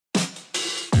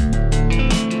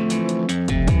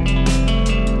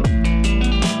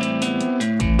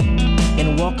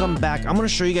welcome back. I'm going to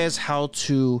show you guys how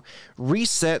to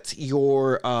reset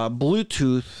your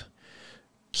Bluetooth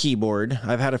keyboard.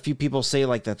 I've had a few people say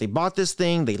like that they bought this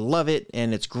thing, they love it,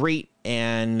 and it's great.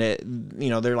 And you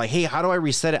know, they're like, hey, how do I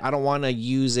reset it? I don't want to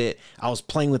use it. I was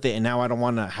playing with it and now I don't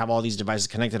want to have all these devices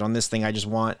connected on this thing. I just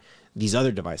want these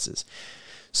other devices.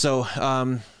 So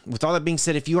with all that being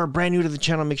said, if you are brand new to the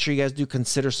channel, make sure you guys do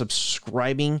consider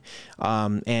subscribing.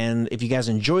 And if you guys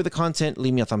enjoy the content,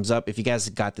 leave me a thumbs up. If you guys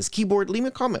got this keyboard, leave me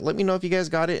a comment. Let me know if you guys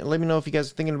got it. And let me know if you guys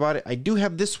are thinking about it. I do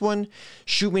have this one.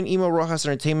 Shoot me an email, Rohas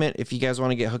Entertainment. If you guys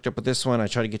want to get hooked up with this one, I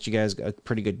try to get you guys a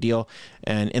pretty good deal.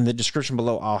 And in the description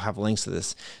below, I'll have links to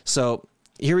this. So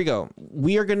here we go.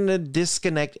 We are going to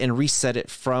disconnect and reset it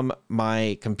from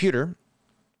my computer.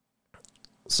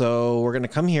 So we're going to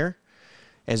come here.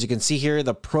 As you can see here,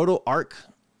 the Proto Arc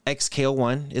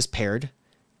XKL1 is paired.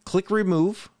 Click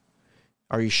remove.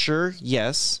 Are you sure?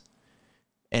 Yes.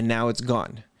 And now it's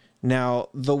gone. Now,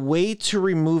 the way to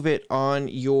remove it on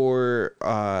your,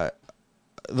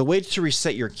 the way to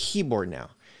reset your keyboard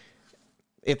now,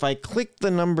 if I click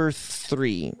the number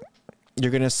 3,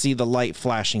 you're going to see the light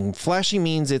flashing. Flashing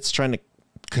means it's trying to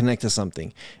connect to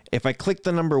something. If I click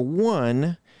the number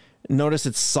 1, notice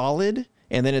it's solid.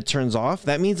 And then it turns off.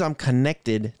 That means I'm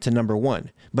connected to number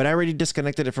 1, but I already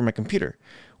disconnected it from my computer.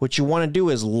 What you want to do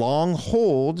is long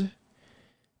hold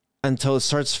until it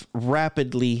starts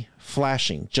rapidly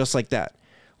flashing, just like that.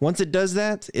 Once it does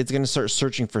that, it's going to start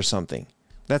searching for something.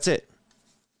 That's it.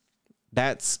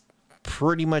 That's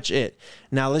pretty much it.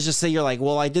 Now, let's just say you're like,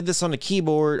 well, I did this on the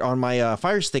keyboard on my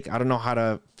Fire Stick. I don't know how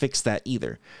to fix that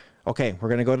either. Okay, we're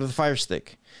going to go to the Fire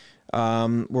Stick.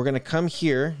 We're going to come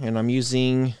here, and I'm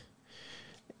using...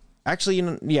 Actually, you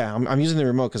know, yeah, I'm using the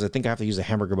remote because I think I have to use the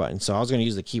hamburger button. So I was going to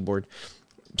use the keyboard.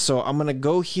 So I'm going to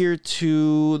go here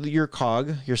to your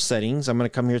cog, your settings. I'm going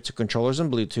to come here to controllers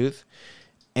and Bluetooth.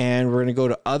 And we're going to go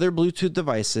to other Bluetooth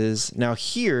devices. Now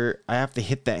here, I have to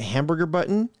hit that hamburger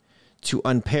button to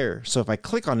unpair. So if I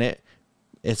click on it,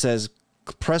 it says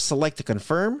press select to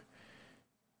confirm.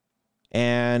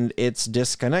 And it's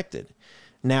disconnected.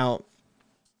 Now,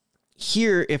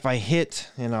 here, if I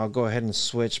hit, and I'll go ahead and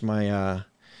switch my...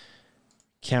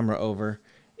 camera over.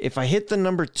 If I hit the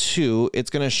number 2, it's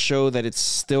going to show that it's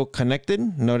still connected.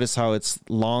 Notice how it's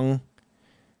long,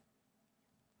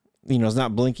 you know, it's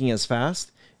not blinking as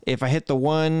fast. If I hit the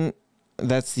 1,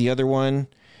 that's the other one.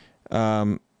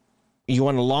 You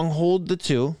want to long hold the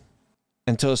 2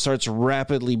 until it starts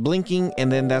rapidly blinking,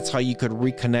 and then that's how you could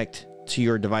reconnect to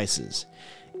your devices.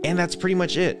 And that's pretty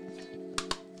much it.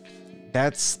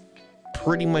 That's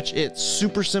pretty much it.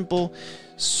 Super simple,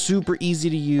 super easy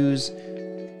to use.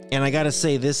 And I gotta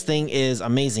say, this thing is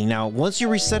amazing. Now, once you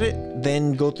reset it,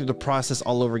 then go through the process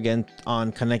all over again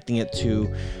on connecting it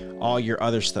to all your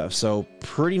other stuff. So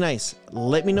pretty nice.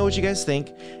 Let me know what you guys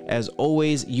think. As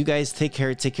always, you guys take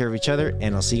care of each other,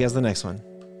 and I'll see you guys in the next one.